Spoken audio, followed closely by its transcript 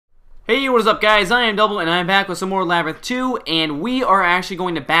Hey, what is up guys? I am Double and I'm back with some more Labyrinth 2, and we are actually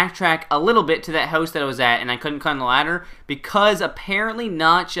going to backtrack a little bit to that house that I was at and I couldn't climb the ladder because apparently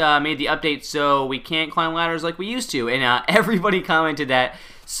Notch made the update so we can't climb ladders like we used to, and everybody commented that.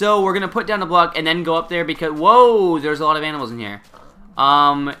 So we're going to put down a block and then go up there because, whoa, there's a lot of animals in here.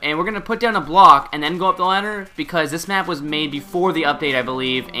 And we're going to put down a block and then go up the ladder because this map was made before the update, I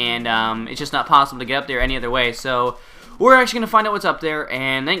believe, and it's just not possible to get up there any other way, so we're actually going to find out what's up there,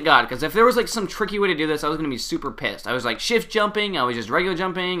 and thank God, because if there was like some tricky way to do this, I was going to be super pissed. I was like shift jumping, I was just regular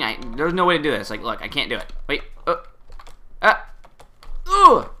jumping, there's no way to do this. Like, look, I can't do it. Wait,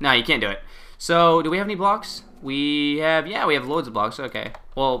 no, you can't do it. So, do we have any blocks? We have loads of blocks, okay.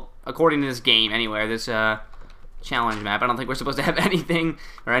 Well, according to this game, anyway, this challenge map, I don't think we're supposed to have anything,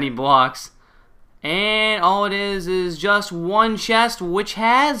 or any blocks. And all it is just one chest, which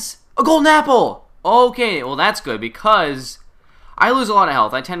has a golden apple! Okay, well that's good because I lose a lot of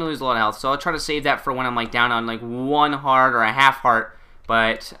health. I tend to lose a lot of health, so I'll try to save that for when I'm like down on like one heart or a half heart.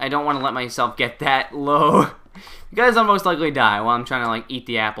 But I don't want to let myself get that low because I'll most likely die while I'm trying to like eat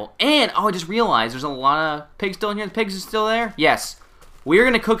the apple. And oh, I just realized there's a lot of pigs still in here. The pigs are still there. Yes, we're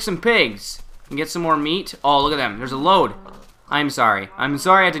gonna cook some pigs and get some more meat. Oh, look at them. There's a load. I'm sorry. I'm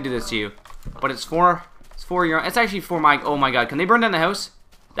sorry I had to do this to you, but it's for your. It's actually for my. Oh my God! Can they burn down the house?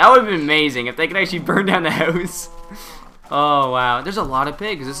 That would have been amazing if they could actually burn down the house. Oh, wow. There's a lot of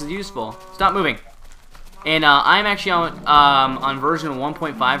pigs. This is useful. Stop moving. And I'm actually on version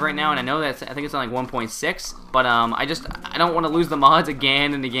 1.5 right now, and I know that's, I think it's on like 1.6, but I don't want to lose the mods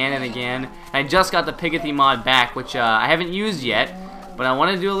again and again and again. I just got the Pigothy mod back, which I haven't used yet, but I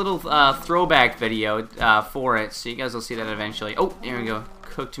want to do a little throwback video for it, so you guys will see that eventually. Oh, here we go.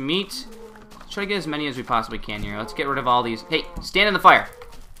 Cooked meat. Let's try to get as many as we possibly can here. Let's get rid of all these. Hey, stand in the fire.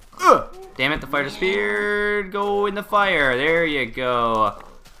 Ugh. Damn it, the fire disappeared. Go in the fire. There you go.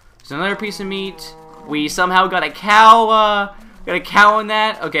 There's another piece of meat. We somehow got a cow. Got a cow in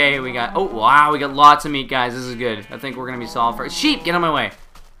that. Okay, we got. Oh wow, we got lots of meat, guys. This is good. I think we're gonna be solid for sheep. Get on my way.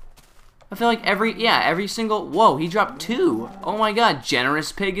 I feel like every single. Whoa, he dropped 2. Oh my God,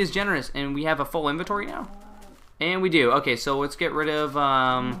 generous pig is generous, and we have a full inventory now. And we do. Okay, so let's get rid of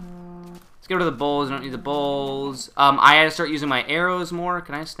Let's get rid of the bowls. I don't need the bowls. I had to start using my arrows more.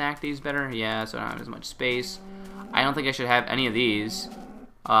 Can I stack these better? Yeah, so I don't have as much space. I don't think I should have any of these.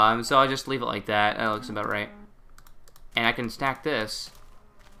 So I'll just leave it like that. That looks about right. And I can stack this.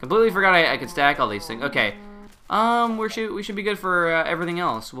 Completely forgot I could stack all these things. Okay. We should be good for everything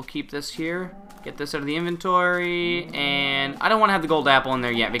else. We'll keep this here. Get this out of the inventory. And I don't want to have the gold apple in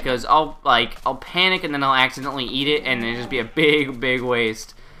there yet because I'll panic and then I'll accidentally eat it and it'll just be a big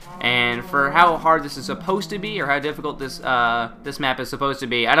waste. And for how hard this is supposed to be, or how difficult this this map is supposed to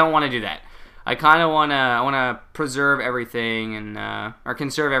be, I don't want to do that. I kind of wanna preserve everything and or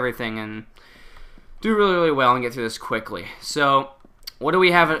conserve everything and do really well and get through this quickly. So, what do we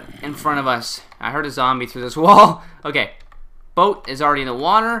have in front of us? I heard a zombie through this wall. Okay, boat is already in the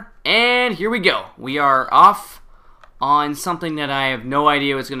water, and here we go. We are off on something that I have no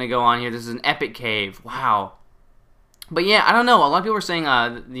idea what's gonna go on here. This is an epic cave. Wow. But yeah, I don't know. A lot of people are saying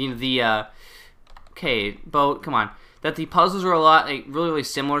okay, boat, come on, that the puzzles are a lot like really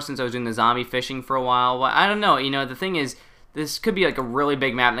similar since I was doing the zombie fishing for a while. But I don't know. You know, the thing is, this could be like a really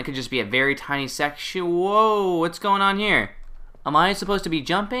big map, and it could just be a very tiny section. Whoa, what's going on here? Am I supposed to be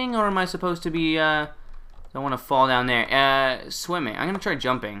jumping, or am I supposed to be? I don't want to fall down there. Swimming. I'm gonna try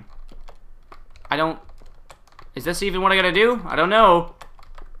jumping. I don't. Is this even what I gotta do? I don't know.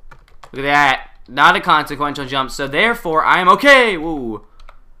 Look at that. Not a consequential jump, so therefore I'm okay. Whoa,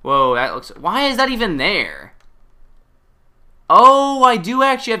 whoa, that looks. Why is that even there? Oh, I do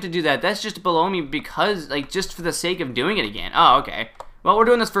actually have to do that. That's just below me because, like, just for the sake of doing it again. Oh, okay. Well, we're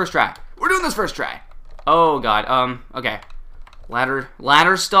doing this first try. We're doing this first try. Oh God. Okay.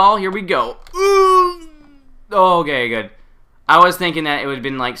 Ladder stall. Here we go. Ooh. Okay, good. I was thinking that it would have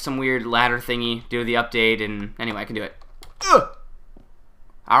been like some weird ladder thingy due to the update, and anyway, I can do it.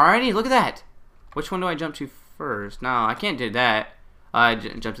 Alrighty, look at that. Which one do I jump to first? No, I can't do that.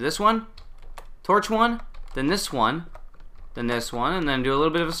 Jump to this one, torch one, then this one, and then do a little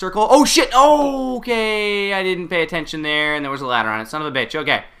bit of a circle. Oh shit! Oh, okay, I didn't pay attention there, and there was a ladder on it. Son of a bitch.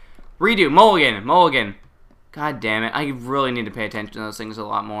 Okay, redo. Mulligan. God damn it! I really need to pay attention to those things a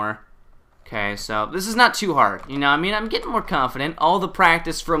lot more. Okay, so this is not too hard. You know, I mean, I'm getting more confident. All the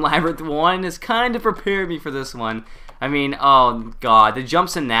practice from Labyrinth 1 has kind of prepared me for this one. I mean, oh God, the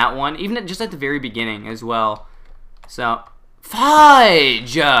jumps in that one, even just at the very beginning as well. So,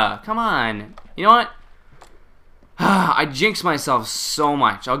 fudge! Come on. You know what? I jinx myself so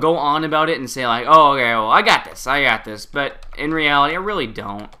much. I'll go on about it and say like, oh, okay, well, I got this. But in reality, I really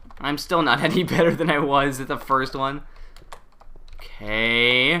don't. I'm still not any better than I was at the first one.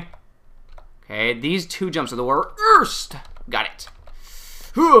 Okay. Okay, these 2 jumps are the worst. Got it.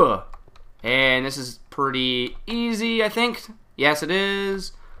 Whew. And this is pretty easy, I think. Yes, it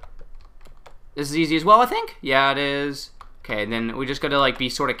is. This is easy as well, I think. Yeah, it is. Okay, then we just gotta like be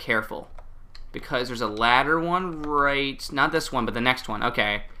sort of careful. Because there's a ladder one right... Not this one, but the next one.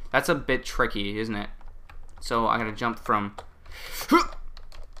 Okay. That's a bit tricky, isn't it? So I gotta jump from...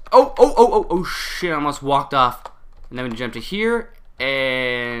 Oh, shit, I almost walked off. And then we jump to here,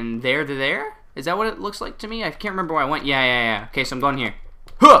 and there to there? Is that what it looks like to me? I can't remember where I went. Yeah. Okay, so I'm going here.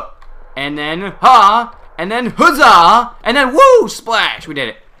 Huh! And then, ha! And then, huzzah! And then, woo! Splash! We did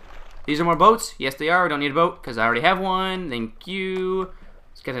it. These are more boats? Yes, they are. We don't need a boat, because I already have one. Thank you.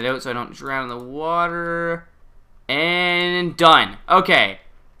 Let's get it out so I don't drown in the water. And done. Okay.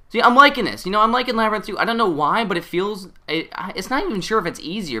 See, I'm liking this. You know, I'm liking Labyrinth 2. I don't know why, but it feels... It's not even sure if it's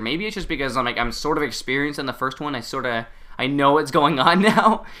easier. Maybe it's just because I'm sort of experienced in the first one. I know what's going on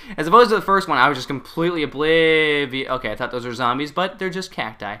now. As opposed to the first one, I was just completely oblivious. Okay, I thought those were zombies, but they're just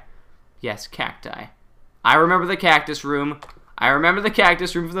cacti. Yes, cacti. I remember the cactus room. I remember the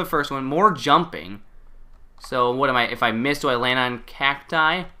cactus room from the first one. More jumping. So, what am I... If I miss, do I land on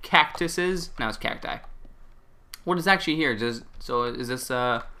cacti? Cactuses? No, it's cacti. What is actually here? So, is this...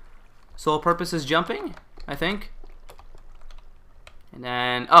 Sole purpose is jumping, I think. And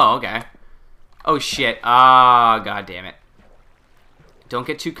then, oh, okay. Oh, shit. Ah, god damn it. Don't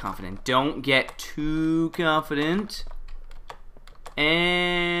get too confident. Don't get too confident.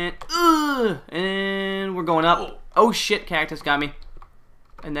 And we're going up. Oh, shit, cactus got me.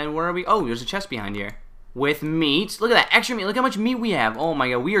 And then where are we? Oh, there's a chest behind here. With meat. Look at that, extra meat. Look how much meat we have. Oh, my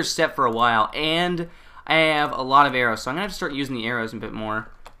god, we are set for a while. And I have a lot of arrows, so I'm going to have to start using the arrows a bit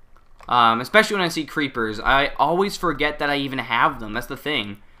more. Especially when I see creepers. I always forget that I even have them. That's the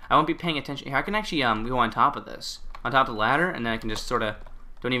thing. I won't be paying attention. Here, I can actually go on top of this. On top of the ladder, and then I can just sort of...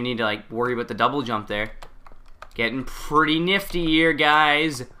 Don't even need to, like, worry about the double jump there. Getting pretty nifty here,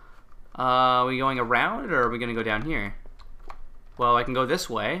 guys. Are we going around, or are we going to go down here? Well, I can go this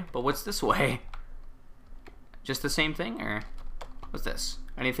way, but what's this way? Just the same thing, or... What's this?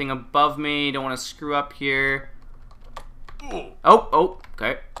 Anything above me? Don't want to screw up here. Oh,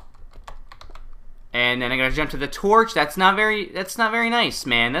 okay. And then I gotta jump to the torch. That's not very nice,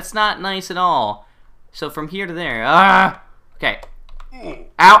 man. That's not nice at all. So from here to there. Okay.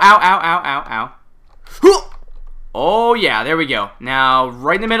 Ow. Oh, yeah, there we go. Now,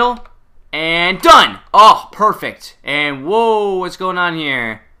 right in the middle. And done! Oh, perfect. And whoa, what's going on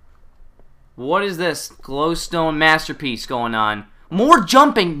here? What is this glowstone masterpiece going on? More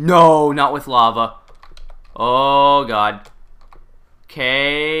jumping? No, not with lava. Oh, God.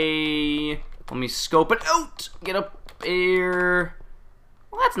 Okay. Let me scope it out. Get up here.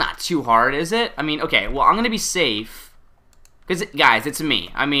 Well, that's not too hard, is it? I mean, okay, well, I'm going to be safe. Because, guys, it's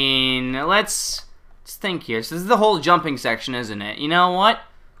me. I mean, let's think here. So this is the whole jumping section, isn't it? You know what?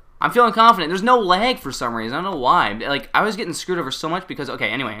 I'm feeling confident. There's no lag for some reason. I don't know why. Like, I was getting screwed over so much because... Okay,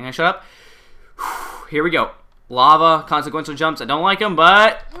 anyway, I'm going to shut up. Here we go. Lava, consequential jumps. I don't like them,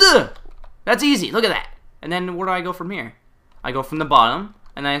 but... That's easy. Look at that. And then where do I go from here? I go from the bottom.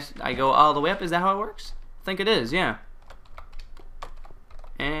 And then I go all the way up. Is that how it works? I think it is, yeah.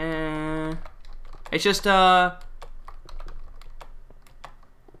 And it's just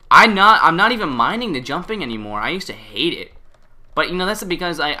I'm not even minding the jumping anymore. I used to hate it. But you know, that's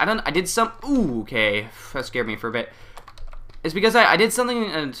because I did some... Ooh, okay. That scared me for a bit. It's because I did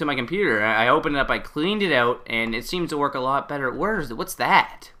something to my computer. I opened it up, I cleaned it out, and it seems to work a lot better. Where is it? What's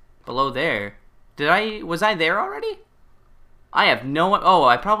that? Below there. Was I there already? I have no...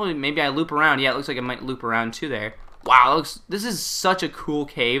 Oh, maybe I loop around. Yeah, it looks like I might loop around too there. Wow, this is such a cool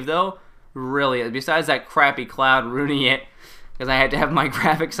cave, though. Really, besides that crappy cloud ruining it. Because I had to have my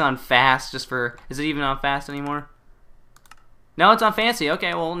graphics on fast just for... Is it even on fast anymore? No, it's on fancy.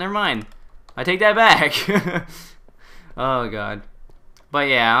 Okay, well, never mind. I take that back. Oh, God. But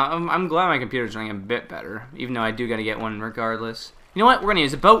yeah, I'm glad my computer's running a bit better. Even though I do gotta get one regardless. You know what? We're gonna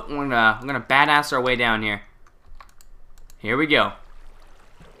use a boat. We're gonna badass our way down here. Here we go.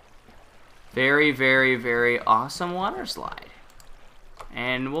 Very, very, very awesome water slide.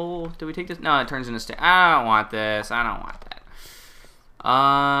 And do we take this? No, it turns into I don't want this. I don't want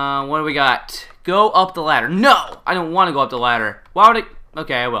that. What do we got? Go up the ladder. No! I don't want to go up the ladder. Why would it?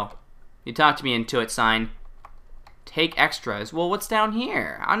 Okay, I will. You talked me into it, sign. Take extras. Well, what's down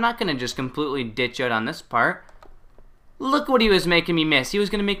here? I'm not gonna just completely ditch out on this part. Look what he was making me miss. He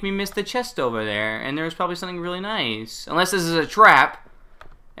was going to make me miss the chest over there. And there was probably something really nice. Unless this is a trap.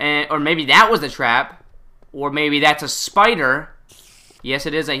 Or maybe that was a trap. Or maybe that's a spider. Yes,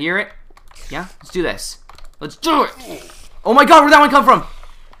 it is. I hear it. Yeah, let's do this. Let's do it. Oh my god, where'd that one come from?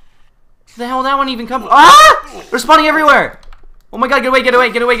 Where the hell did that one even come from? Ah! They're spawning everywhere. Oh my god, get away, get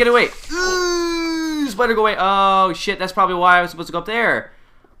away, get away, get away. Ooh, spider, go away. Oh shit, that's probably why I was supposed to go up there.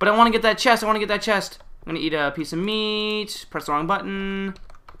 But I want to get that chest. I want to get that chest. I'm gonna eat a piece of meat. Press the wrong button.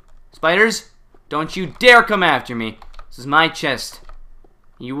 Spiders, don't you dare come after me. This is my chest.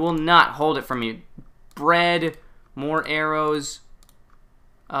 You will not hold it from me. Bread, more arrows.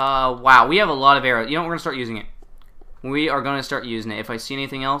 Wow, we have a lot of arrows. You know what, we're gonna start using it. We are gonna start using it. If I see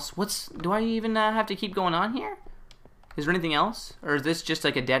anything else, do I even have to keep going on here? Is there anything else? Or is this just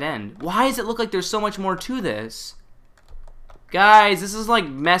like a dead end? Why does it look like there's so much more to this? Guys, this is like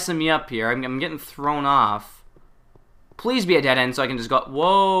messing me up here. I'm getting thrown off. Please be a dead end so I can just go.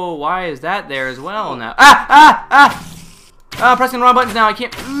 Whoa, why is that there as well now? Pressing the wrong buttons now. I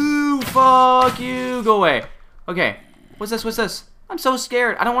can't. Ooh, fuck you. Go away. Okay. What's this? What's this? I'm so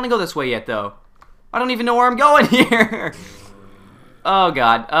scared. I don't want to go this way yet, though. I don't even know where I'm going here. Oh,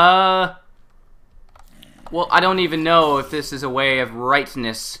 God. Well, I don't even know if this is a way of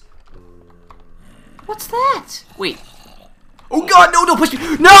rightness. What's that? Wait. Oh, God, no, don't push me.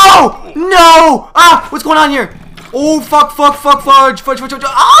 No! No! Ah, what's going on here? Oh, fuck, fudge.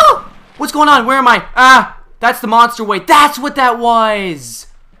 Ah! What's going on? Where am I? Ah, that's the monster way. That's what that was.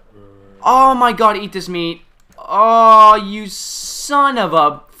 Oh, my God, eat this meat. Oh, you son of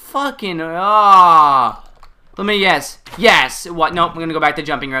a fucking... Ah. Let me guess. Yes. What? Nope, I'm going to go back to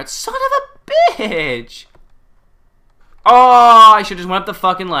jumping route. Son of a bitch. Oh, I should have just went up the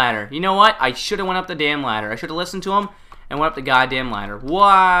fucking ladder. You know what? I should have went up the damn ladder. I should have listened to him and went up the goddamn ladder.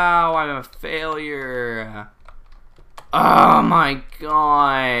 Wow, I'm a failure. Oh my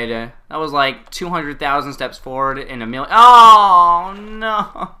god. That was like 200,000 steps forward in a million. Oh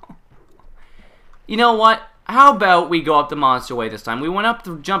no. You know what? How about we go up the monster way this time? We went up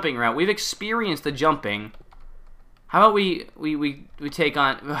the jumping route. We've experienced the jumping. How about we take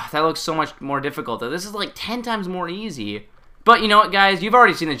on... Ugh, that looks so much more difficult, though. This is like 10 times more easy. But you know what, guys? You've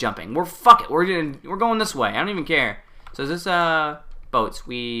already seen the jumping. Fuck it. We're going this way. I don't even care. So is this, boats?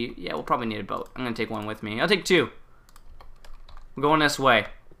 Yeah, we'll probably need a boat. I'm gonna take one with me. I'll take two. We're going this way.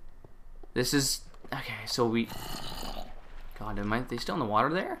 This is... Okay, so we... God, are they still in the water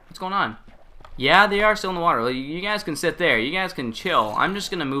there? What's going on? Yeah, they are still in the water. You guys can sit there. You guys can chill. I'm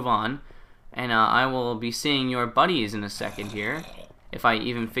just gonna move on. And I will be seeing your buddies in a second here. If I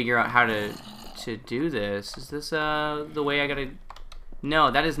even figure out how to do this. Is this the way I gotta...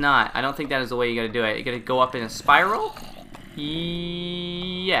 No, that is not. I don't think that is the way you gotta do it. You gotta go up in a spiral?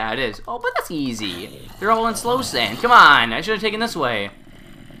 Yeah, it is. Oh, but that's easy. They're all in slow sand. Come on, I should have taken this way.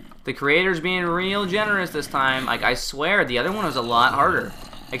 The creator's being real generous this time. Like, I swear, the other one was a lot harder.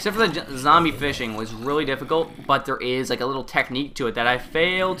 Except for the zombie fishing was really difficult, but there is like a little technique to it that I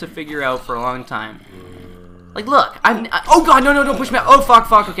failed to figure out for a long time. Like, look, oh god, no, don't push me out. Oh,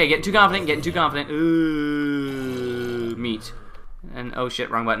 fuck, okay, getting too confident, Ooh, meat. And, oh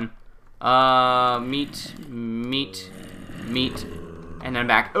shit, wrong button. Meat. And then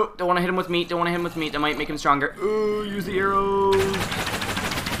back. Oh, don't want to hit him with meat, that might make him stronger. Ooh, use the arrows.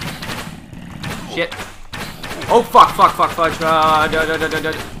 Shit. Oh, fuck, fudge. Ow.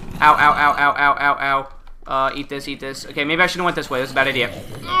 Eat this. Okay, maybe I should've went this way. That's a bad idea.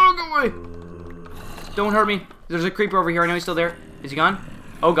 Oh, go away. Don't hurt me. There's a creeper over here. I know he's still there. Is he gone?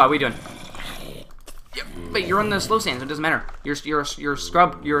 Oh, God, what are you doing? Yep. Wait, you're on the slow sand, so it doesn't matter. You're a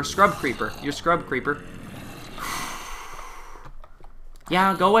scrub creeper.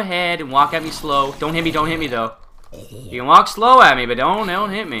 Yeah, go ahead and walk at me slow. Don't hit me, though. You can walk slow at me, but don't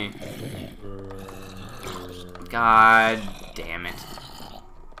hit me. God damn it.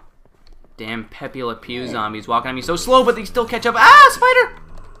 Damn Pepe Le Pew zombies walking at me so slow, but they still catch up. Ah, spider!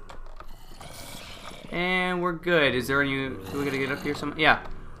 And we're good. Is there any... we gotta get up here some... Yeah.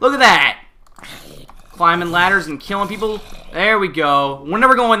 Look at that! Climbing ladders and killing people. There we go. We're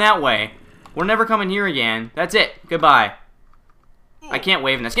never going that way. We're never coming here again. That's it. Goodbye. I can't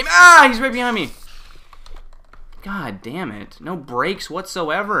wave in this game. Ah! He's right behind me. God damn it. No brakes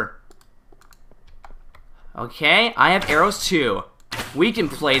whatsoever. Okay, I have arrows too. We can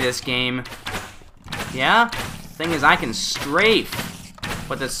play this game. Yeah? Thing is, I can strafe.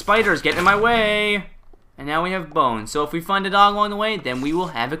 But the spider's getting in my way. And now we have bones. So if we find a dog along the way, then we will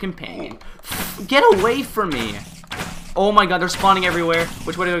have a companion. Get away from me. Oh my god, they're spawning everywhere.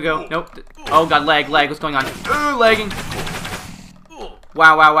 Which way do I go? Nope. Oh god, lag. What's going on? Ooh, lagging.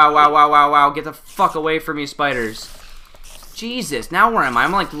 Wow. Get the fuck away from me, spiders. Jesus, now where am I?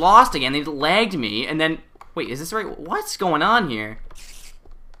 I'm like lost again. They lagged me, and then... Wait, is this right? What's going on here?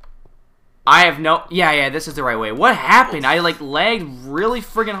 I have no... Yeah, this is the right way. What happened? I, like, lagged really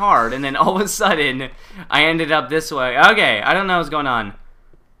friggin' hard, and then all of a sudden, I ended up this way. Okay, I don't know what's going on.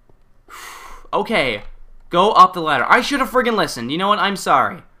 Okay, go up the ladder. I should have friggin' listened. You know what? I'm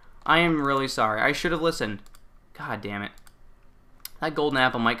sorry. I am really sorry. I should have listened. God damn it. That golden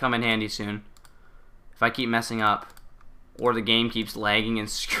apple might come in handy soon. If I keep messing up. Or the game keeps lagging and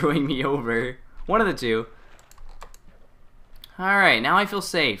screwing me over. One of the two. Alright, now I feel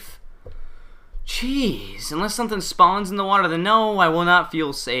safe. Jeez, unless something spawns in the water, then no, I will not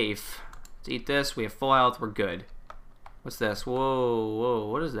feel safe. Let's eat this. We have full health. We're good. What's this? Whoa,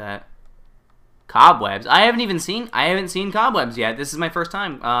 what is that? Cobwebs. I haven't seen cobwebs yet. This is my first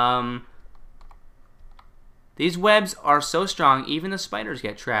time. These webs are so strong, even the spiders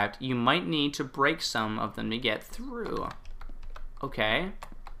get trapped. You might need to break some of them to get through. Okay.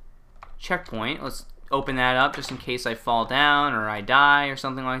 Checkpoint. Let's open that up just in case I fall down or I die or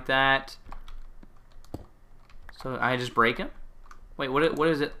something like that. So I just break him? Wait, what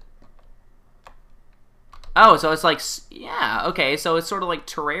is it? Oh, so it's like, yeah, okay, so it's sort of like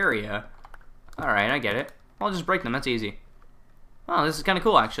Terraria. Alright, I get it. I'll just break them, that's easy. Oh, this is kind of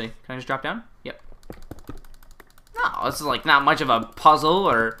cool, actually. Can I just drop down? Yep. No, this is like not much of a puzzle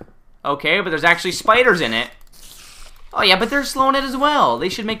or... Okay, but there's actually spiders in it. Oh yeah, but they're slowing it as well. They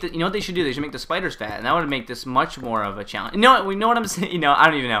should make the... You know what they should do? They should make the spiders fat, and that would make this much more of a challenge. No, we know what I'm saying? You know, I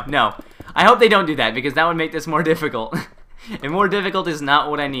don't even know. No. I hope they don't do that, because that would make this more difficult. And more difficult is not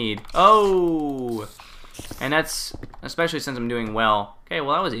what I need. Oh! And that's... Especially since I'm doing well. Okay,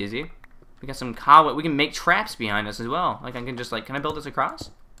 well that was easy. We got some cobweb. We can make traps behind us as well. Like I can just like... Can I build this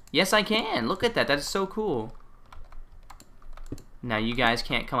across? Yes, I can. Look at that. That is so cool. Now you guys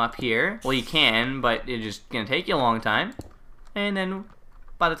can't come up here. Well, you can, but it's just gonna take you a long time. And then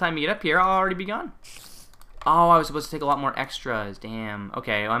by the time you get up here, I'll already be gone. Oh, I was supposed to take a lot more extras. Damn.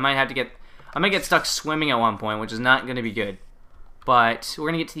 Okay, well, I might get stuck swimming at one point, which is not gonna be good. But we're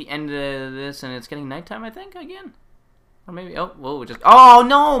gonna get to the end of this, and it's getting nighttime, I think, again. Or maybe. Oh, whoa! Just. Oh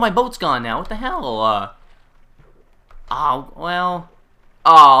no, my boat's gone now. What the hell? Oh well.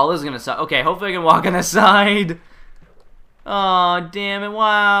 Oh, this is gonna suck. Okay, hopefully I can walk on the side. Oh, damn it,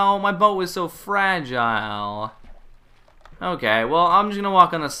 wow, my boat was so fragile. Okay, well, I'm just gonna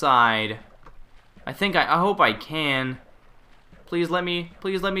walk on the side. I hope I can. Please let me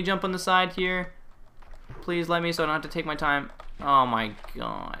jump on the side here. Please let me so I don't have to take my time. Oh my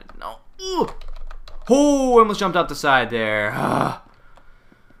god, no. Ooh. Oh, I almost jumped off the side there.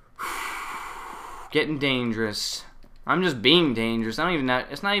 Getting dangerous. I'm just being dangerous.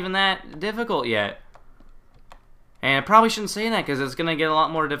 It's not even that difficult yet. And I probably shouldn't say that because it's going to get a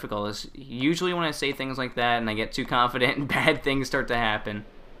lot more difficult. It's usually when I say things like that and I get too confident and bad things start to happen.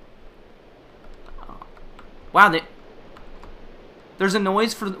 Wow, there's a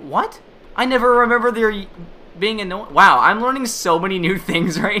noise for... What? I never remember there being a noise. Wow, I'm learning so many new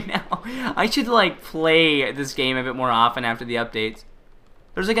things right now. I should, like, play this game a bit more often after the updates.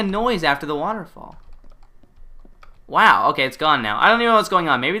 There's, like, a noise after the waterfall. Wow, okay, it's gone now. I don't even know what's going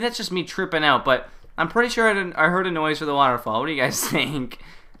on. Maybe that's just me tripping out, but... I'm pretty sure I heard a noise for the waterfall. What do you guys think?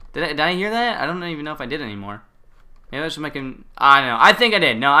 Did I hear that? I don't even know if I did anymore. Maybe I was just making... I don't know. I think I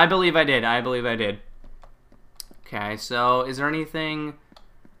did. No, I believe I did. I believe I did. Okay, so is there anything...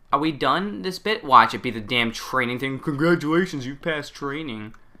 Are we done this bit? Watch it be the damn training thing. Congratulations, you passed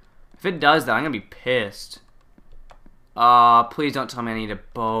training. If it does that, I'm gonna be pissed. Please don't tell me I need a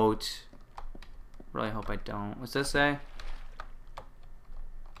boat. Really hope I don't. What's this say?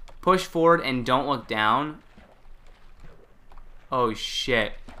 Push forward and don't look down. Oh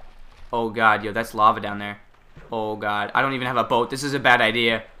shit. Oh god, yo, that's lava down there. Oh god, I don't even have a boat. This is a bad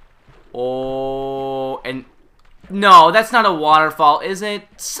idea. Oh, and no, that's not a waterfall, is it?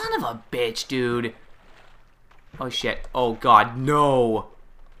 Son of a bitch, dude. Oh shit. Oh god, no.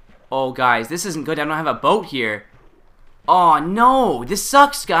 Oh guys, this isn't good. I don't have a boat here. Oh no, this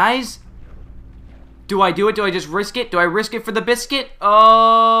sucks, guys. Do I do it? Do I just risk it? Do I risk it for the biscuit?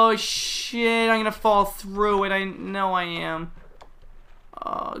 Oh, shit. I'm gonna fall through it. I know I am.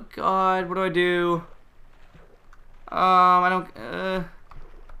 Oh, God. What do I do? I don't...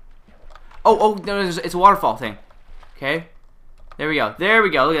 Oh, no, it's a waterfall thing. Okay. There we go. There we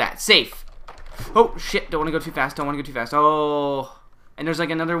go. Look at that. Safe. Oh, shit. Don't want to go too fast. Don't want to go too fast. Oh. And there's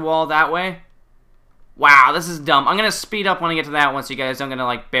like another wall that way. Wow, this is dumb. I'm gonna speed up when I get to that one so you guys don't gonna,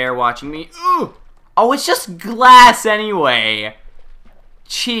 like, bear watching me. Ooh. Oh, it's just glass anyway.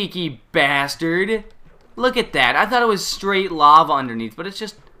 Cheeky bastard. Look at that. I thought it was straight lava underneath, but it's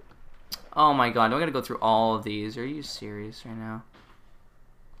just... Oh my god, do I gotta go through all of these? Are you serious right now?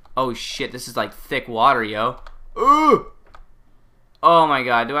 Oh shit, this is like thick water, yo. Ooh! Oh my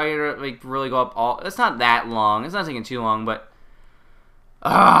god, do I like really go up all? It's not that long. It's not taking too long, but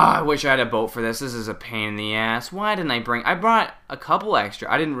I wish I had a boat for this. This is a pain in the ass. Why didn't I bring? I brought a couple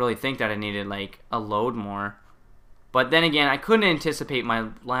extra. I didn't really think that I needed like a load more. But then again, I couldn't anticipate my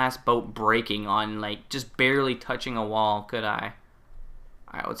last boat breaking on like just barely touching a wall, could I?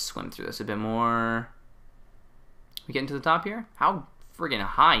 Alright, let's swim through this a bit more. We getting to the top here? How friggin'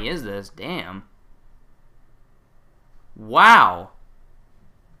 high is this? Damn. Wow.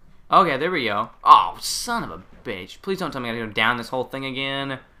 Okay, there we go. Oh, son of a bitch. Please don't tell me I gotta go down this whole thing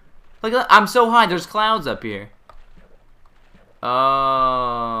again. Look, I'm so high, there's clouds up here.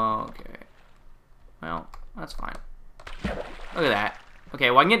 Oh, okay. Well, that's fine. Look at that. Okay,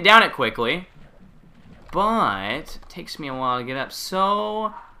 well I can get down it quickly. But it takes me a while to get up.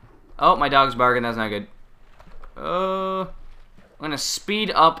 So, oh, my dog's barking. That's not good. I'm gonna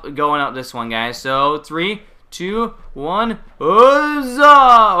speed up going up this one, guys. So 3, 2, 1.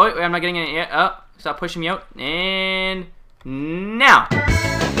 Huzzah! Wait, I'm not getting in it yet. Oh, stop pushing me out. And now.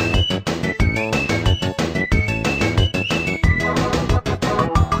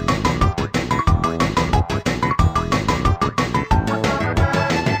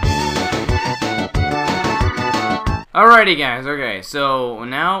 Alrighty, guys. Okay, so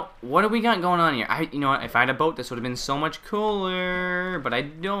now what do we got going on here? You know what? If I had a boat, this would have been so much cooler, but I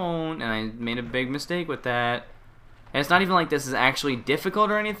don't, and I made a big mistake with that. And it's not even like this is actually difficult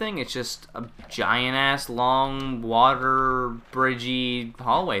or anything. It's just a giant ass long water bridgey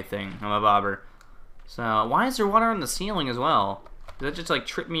hallway thing. I'm a bobber. So why is there water on the ceiling as well? Does that just like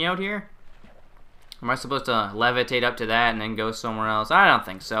trip me out here? Am I supposed to levitate up to that and then go somewhere else? I don't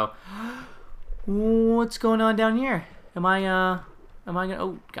think so. What's going on down here? Am I gonna,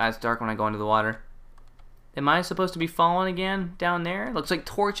 oh, God, it's dark when I go into the water. Am I supposed to be falling again down there? Looks like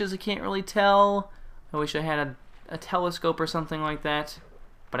torches, I can't really tell. I wish I had a telescope or something like that.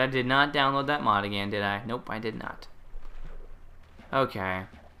 But I did not download that mod again, did I? Nope, I did not. Okay.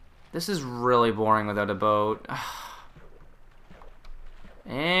 This is really boring without a boat.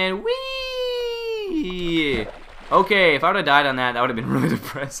 And whee! Okay, if I would have died on that, that would have been really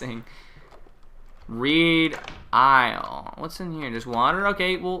depressing. Read aisle. What's in here? Just water?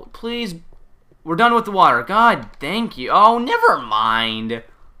 Okay, well, please. We're done with the water. God, thank you. Oh, never mind.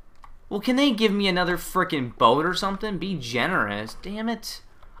 Well, can they give me another frickin' boat or something? Be generous. Damn it.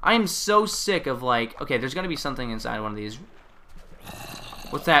 I am so sick of, like... Okay, there's gotta be something inside one of these.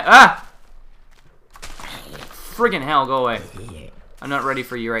 What's that? Ah! Friggin' hell, go away. I'm not ready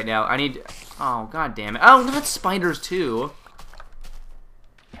for you right now. I need... Oh, god damn it. Oh, not spiders, too.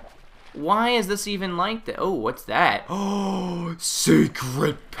 Why is this even like that? Oh, what's that? Oh,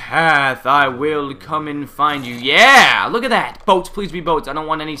 secret path. I will come and find you. Yeah, look at that. Boats, please be boats. I don't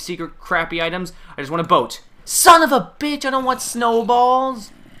want any secret crappy items. I just want a boat. Son of a bitch, I don't want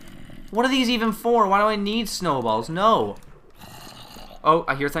snowballs. What are these even for? Why do I need snowballs? No. Oh,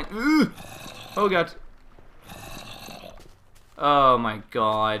 I hear things. Oh, God. Oh, my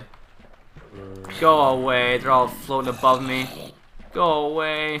God. Go away. They're all floating above me. Go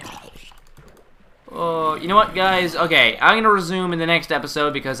away. Oh, you know what, guys? Okay, I'm going to resume in the next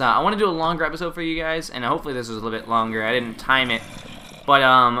episode because I want to do a longer episode for you guys, and hopefully this was a little bit longer. I didn't time it, but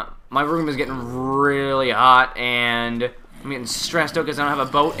my room is getting really hot, and I'm getting stressed out because I don't have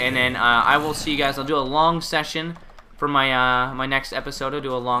a boat, and then I will see you guys. I'll do a long session for my my next episode. I'll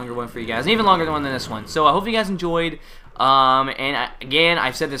do a longer one for you guys, an even longer one than this one. So I hope you guys enjoyed. Again,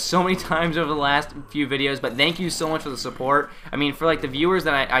 I've said this so many times over the last few videos, but thank you so much for the support. I mean, for like the viewers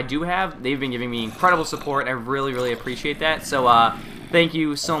that I do have, they've been giving me incredible support. I really, really appreciate that. So, thank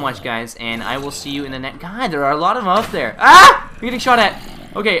you so much, guys, and I will see you in the next... God, there are a lot of them up there. Ah! I'm getting shot at.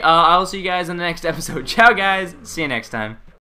 Okay, I will see you guys in the next episode. Ciao, guys. See you next time.